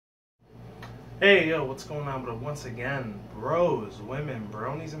Hey, yo, what's going on? But once again, bros, women,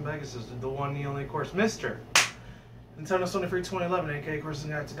 bronies, and pegasisters, the one, the only, of course, Mr. Nintendo Sony Free 2011, aka of course, in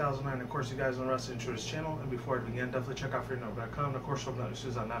 2009. Of course, you guys are interested into this channel. And before I begin, definitely check out freenote.com. Of course, hope not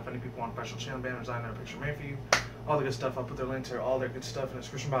issues on that. If any people want special channel banners, I know a picture made for you. All the good stuff. I'll put their link to all their good stuff in the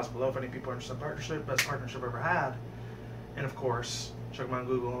description box below. If any people are interested in partnership, best partnership I ever had. And of course, check them on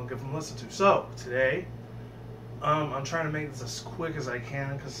Google and give them a listen to. So, today, I'm trying to make this as quick as I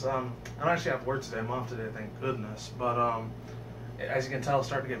can because I don't actually have work today. I'm off today, thank goodness. But as you can tell, it's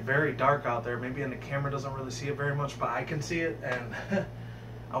starting to get very dark out there. Maybe in the camera doesn't really see it very much, but I can see it. And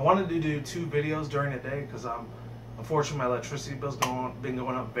I wanted to do 2 videos during the day because unfortunately my electricity bill's been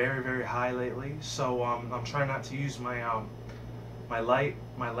going up very, very high lately. So I'm trying not to use my my light,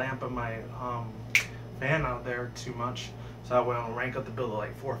 my lamp, and my fan out there too much. So that way I don't rank up the bill to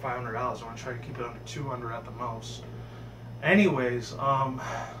like $400 or $500. I want to try to keep it under $200 at the most. Anyways, a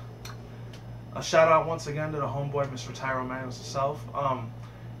shout out once again to the homeboy, Mr. Tyro Magnus himself.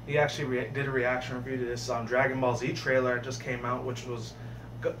 He actually did a reaction review to this Dragon Ball Z trailer that just came out, which was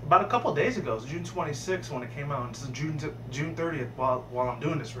about a couple days ago. It was June 26th when it came out, and it's June 30th while I'm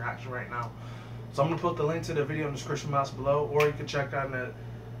doing this reaction right now. So I'm gonna put the link to the video in the description box below, or you can check on the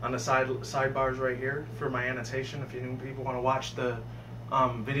sidebars right here for my annotation if you people want to watch the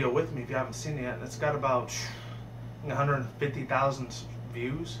video with me if you haven't seen it yet. It's got about 150,000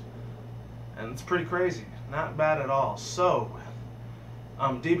 views, and it's pretty crazy. Not bad at all. So,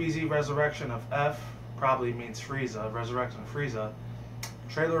 DBZ Resurrection of F probably means Frieza, Resurrection of Frieza.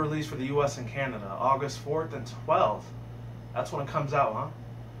 Trailer released for the US and Canada, August 4th and 12th. That's when it comes out, huh?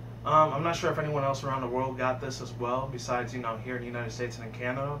 I'm not sure if anyone else around the world got this as well, besides, here in the United States and in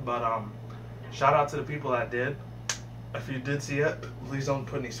Canada, but shout out to the people that did. If you did see it, please don't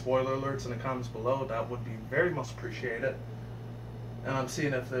put any spoiler alerts in the comments below. That would be very much appreciated. And I'm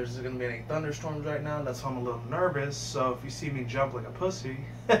seeing if there's going to be any thunderstorms right now. That's why I'm a little nervous. So if you see me jump like a pussy,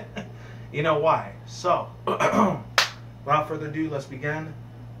 you know why. So, without further ado, let's begin.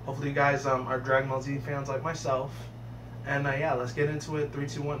 Hopefully you guys are Dragon Ball Z fans like myself. And yeah, let's get into it. 3,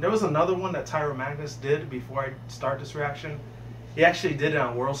 2, 1. There was another one that Tyro Magnus did before I start this reaction. He actually did it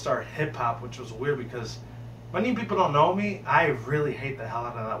on World Star Hip Hop, which was weird because many people don't know me. I really hate the hell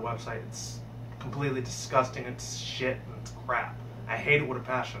out of that website. It's completely disgusting. It's shit and it's crap. I hate it with a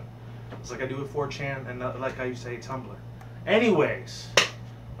passion. It's like I do with 4chan and like how you say Tumblr. Anyways,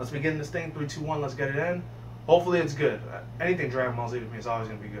 let's begin this thing. 3, 2, 1. Let's get it in. Hopefully it's good. Anything Dragon Ball Z to me is always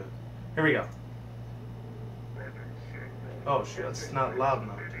going to be good. Here we go. Oh shit, it's not loud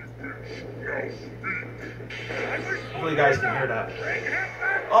enough. Hopefully you guys can hear that.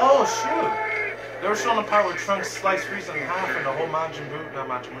 Oh shoot! They were showing the part where Trunks sliced Frieza in half in the whole Majin Buu, not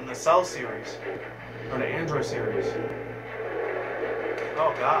Majin Buu, in the Cell series. Or the Android series.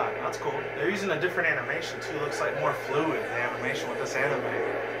 Oh god, that's cool. They're using a different animation too. Looks like more fluid, the animation with this anime.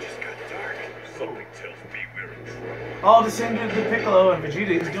 Just got dark. Something tells me we're in trouble. Oh, the same dude did Piccolo and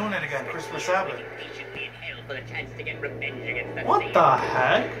Vegeta. He's doing it again. Christopher Sabbath. What the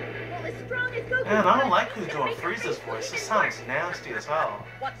heck? Man, I don't like who's doing Frieza's voice. This sounds nasty as hell.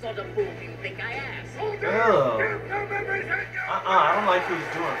 What sort of fool do you think I am? Ew. I don't like who's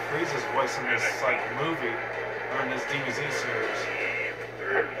doing Frieza's voice in this movie or in this DBZ series.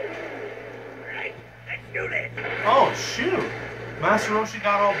 Right, let's do this. Oh shoot! Master Roshi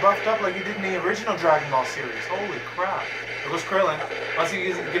got all buffed up like he did in the original Dragon Ball series. Holy crap! There goes Krillin. Unless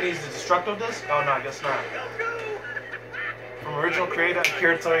he's gonna use the Destructo Disc? Oh no, I guess not. From original creator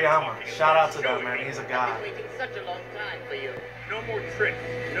Akira Toriyama. Shout out to that man, he's a god. Waiting such a long time for you. No more tricks,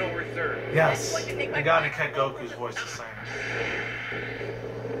 no reserve. Yes, the guy that kept Goku's voice the same.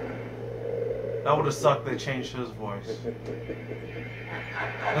 That would have sucked they changed his voice.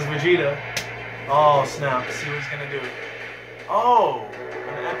 That's Vegeta. Oh snap, see what he's gonna do. Oh,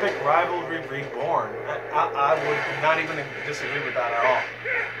 an epic rivalry reborn. I would not even disagree with that at all.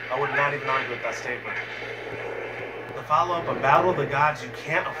 I would not even argue with that statement. The follow-up of Battle of the Gods you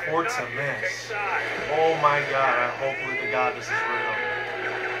can't afford to miss. Oh my god, hopefully the god this is real.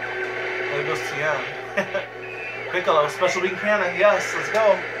 There goes Tien. Piccolo, special beam cannon, yes, let's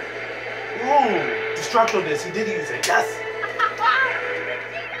go. Ooh, Destructo Disc, he did use it, yes!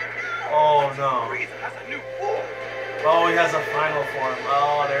 Oh no. Oh, he has a final form.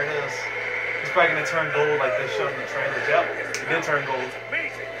 Oh, there it is. He's probably gonna turn gold like they showed in the trailers. Yep, he did turn gold.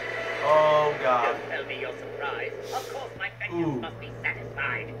 Oh god. Tell me you're surprised. Of course my vengeance must be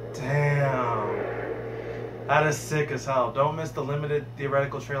satisfied. Damn. That is sick as hell. Don't miss the limited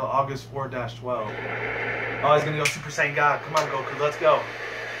theoretical trailer August 4-12. Oh, he's gonna go Super Saiyan God. Come on, Goku, let's go.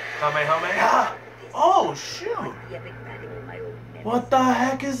 Kamehameha! Oh, shoot! What the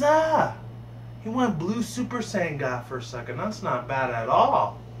heck is that? He went blue Super Saiyan God for a second. That's not bad at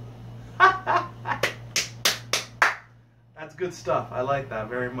all. That's good stuff. I like that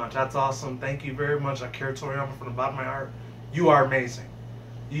very much. That's awesome. Thank you very much, Akira Toriyama, from the bottom of my heart. You are amazing.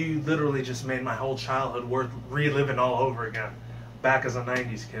 You literally just made my whole childhood worth reliving all over again. Back as a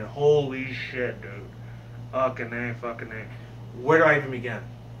 90s kid. Holy shit, dude. Fucking A. Where do I even begin?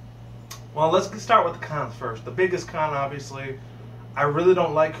 Well, let's start with the cons first. The biggest con, obviously, I really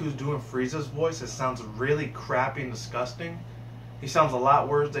don't like who's doing Frieza's voice. It sounds really crappy and disgusting. He sounds a lot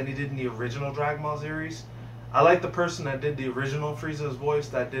worse than he did in the original Dragon Ball series. I like the person that did the original Frieza's voice,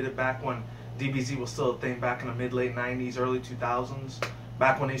 that did it back when DBZ was still a thing, back in the mid-late 90s, early 2000s.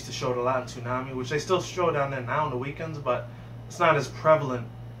 Back when they used to show it a lot in Toonami, which they still show down there now on the weekends, but it's not as prevalent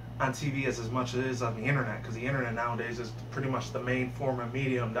on TV as much as it is on the internet, because the internet nowadays is pretty much the main form of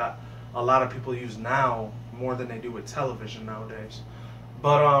medium that a lot of people use now more than they do with television nowadays.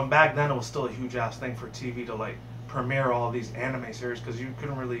 But back then it was still a huge ass thing for TV to like premiere all these anime series, because you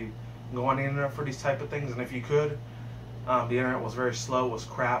couldn't really go on the internet for these type of things, and if you could, the internet was very slow, was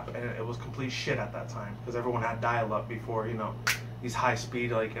crap, and it was complete shit at that time, because everyone had dial-up before, you know, these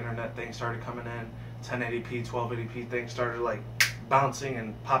high-speed like internet things started coming in. 1080p, 1280p things started like bouncing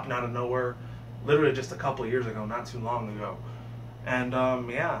and popping out of nowhere, literally just a couple of years ago, not too long ago. And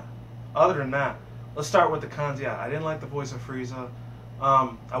yeah, other than that, let's start with the cons. Yeah, I didn't like the voice of Frieza.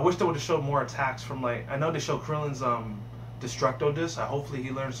 I wish they would have showed more attacks from, like, I know they showed Krillin's Destructo Disc. Hopefully he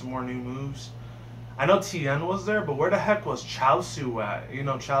learned some more new moves. I know Tien was there, but where the heck was Chaozu at? You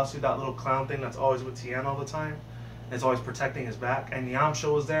know, Chaozu, that little clown thing that's always with Tien all the time. It's always protecting his back. And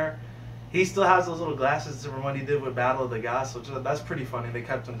Yamcha was there. He still has those little glasses from what he did with Battle of the Gods, so that's pretty funny. They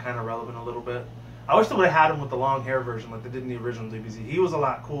kept him kind of relevant a little bit. I wish they would have had him with the long hair version like they did in the original DBZ. He was a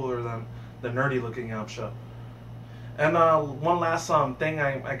lot cooler than the nerdy looking Yamcha. And one last thing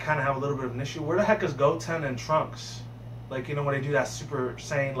I kind of have a little bit of an issue. Where the heck is Goten and Trunks? Like, you know, when they do that Super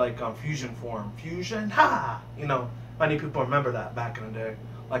Saiyan, like, fusion form. Fusion, ha! You know, many people remember that back in the day.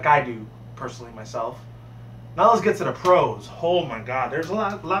 Like I do, personally, myself. Now let's get to the pros. Oh my god, there's a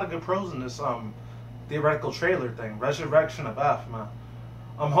lot of good pros in this theoretical trailer thing. Resurrection of F, man.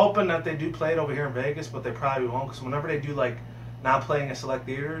 I'm hoping that they do play it over here in Vegas, but they probably won't, because whenever they do, like, now playing in select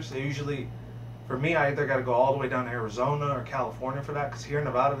theaters, they usually, for me, I either got to go all the way down to Arizona or California for that, because here in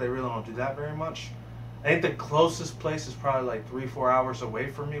Nevada, they really don't do that very much. I think the closest place is probably like 3-4 hours away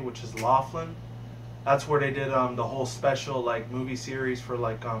from me, which is Laughlin. That's where they did the whole special, like, movie series for,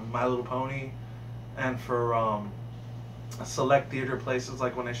 like, My Little Pony, and for select theater places,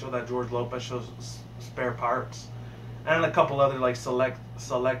 like when they show that George Lopez shows Spare Parts, and a couple other like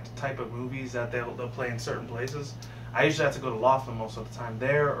select type of movies that they'll play in certain places. I usually have to go to Laughlin most of the time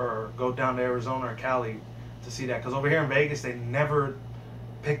there, or go down to Arizona or Cali to see that, because over here in Vegas they never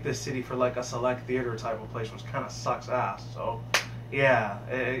pick this city for like a select theater type of place, which kind of sucks ass. So yeah,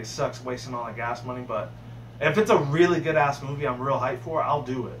 it sucks wasting all that gas money, but if it's a really good ass movie I'm real hyped for, I'll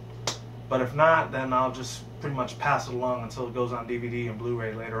do it. But if not, then I'll just pretty much pass it along until it goes on DVD and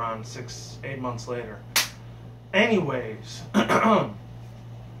Blu-ray later on, 6-8 months later. Anyways,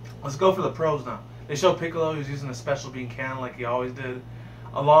 let's go for the pros now. They show Piccolo, who's using a special beam cannon like he always did,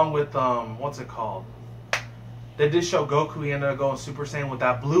 along with, what's it called? They did show Goku. He ended up going Super Saiyan with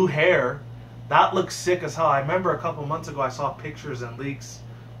that blue hair. That looks sick as hell. I remember a couple months ago I saw pictures and leaks,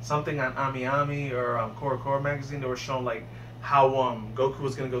 something on Ami Ami or Korokoro magazine. They were showing like how Goku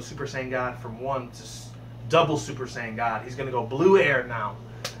was going to go Super Saiyan God from 1 to double Super Saiyan God. He's going to go blue hair now.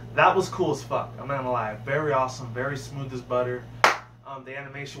 That was cool as fuck. I'm not going to lie. Very awesome. Very smooth as butter. The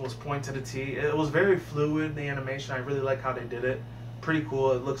animation was point to the T. It was very fluid, the animation. I really like how they did it. Pretty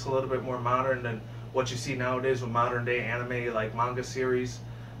cool. It looks a little bit more modern than what you see nowadays with modern day anime, like manga series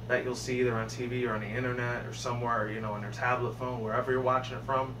that you'll see either on TV or on the internet or somewhere, you know, on your tablet phone, wherever you're watching it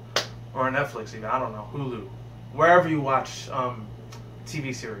from, or on Netflix even, I don't know, Hulu, wherever you watch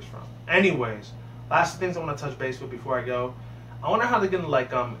TV series from. Anyways, last things I want to touch base with before I go. I wonder how they're gonna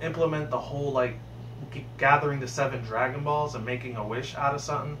like implement the whole like gathering the 7 Dragon Balls and making a wish out of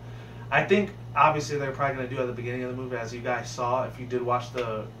something. I think obviously they're probably gonna do at the beginning of the movie, as you guys saw if you did watch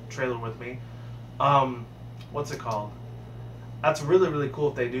the trailer with me. What's it called? That's really, really cool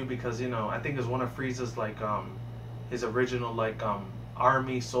if they do, because, you know, I think it's one of Frieza's like his original like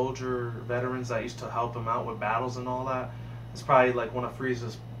army soldier veterans that used to help him out with battles and all that. It's probably like one of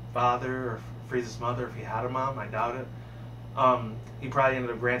Frieza's father or Frieza's mother if he had a mom. I doubt it. He probably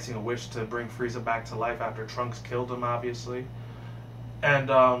ended up granting a wish to bring Frieza back to life after Trunks killed him, obviously. And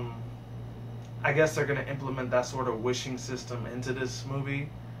I guess they're gonna implement that sort of wishing system into this movie,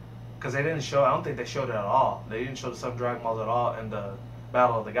 because they didn't show. I don't think they showed it at all. They didn't show the 7 Dragon Balls at all in the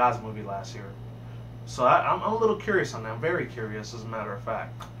Battle of the Gods movie last year. So I'm a little curious on that. I'm very curious, as a matter of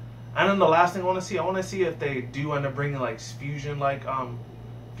fact. And then the last thing I want to see if they do end up bringing like fusion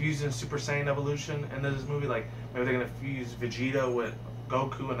Super Saiyan evolution into this movie. Like maybe they're gonna fuse Vegeta with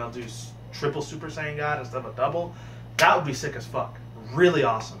Goku and they'll do triple Super Saiyan God instead of a double. That would be sick as fuck. Really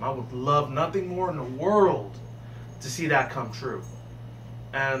awesome. I would love nothing more in the world to see that come true.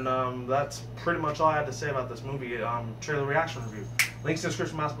 And that's pretty much all I had to say about this movie. Trailer reaction review. Links in the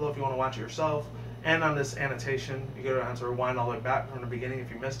description box below if you want to watch it yourself. And on this annotation, you go to rewind all the way back from the beginning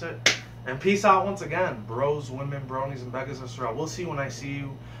if you missed it. And peace out once again, bros, women, bronies, and pegasisters. We'll see you when I see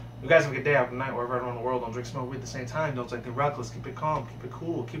you. You guys have a good day, have a good night, wherever around the world. Don't drink, smoke weed at the same time. Don't take the reckless. Keep it calm. Keep it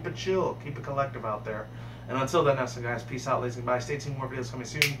cool. Keep it chill. Keep it collective out there. And until then, that's it, guys. Peace out, ladies and bye. Stay tuned. More videos coming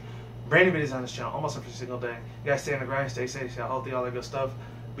soon. Brand new videos on this channel almost every single day. You guys stay on the grind. Stay safe. Stay healthy. All that good stuff.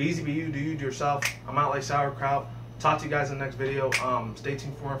 Be easy. Be you. Do you. Do yourself. I'm out like sauerkraut. Talk to you guys in the next video. Stay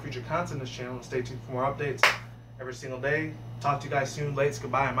tuned for more future content on this channel. And stay tuned for more updates every single day. Talk to you guys soon. Lates.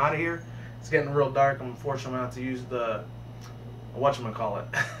 Goodbye. I'm out of here. It's getting real dark. I'm unfortunately going to have to use the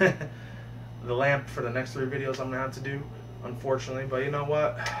whatchamacallit. The lamp for the next 3 videos I'm going to have to do, unfortunately. But you know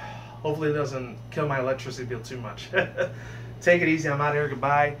what? Hopefully it doesn't kill my electricity bill too much. Take it easy. I'm out of here.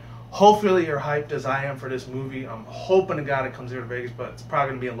 Goodbye. Hopefully you're hyped as I am for this movie. I'm hoping to God it comes here to Vegas, but it's probably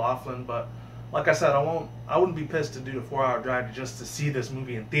going to be in Laughlin. But like I said, I wouldn't be pissed to do the 4-hour drive just to see this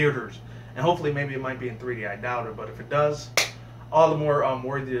movie in theaters. And hopefully maybe it might be in 3D. I doubt it. But if it does, all the more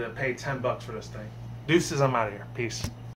worthy to pay $10 for this thing. Deuces, I'm out of here. Peace.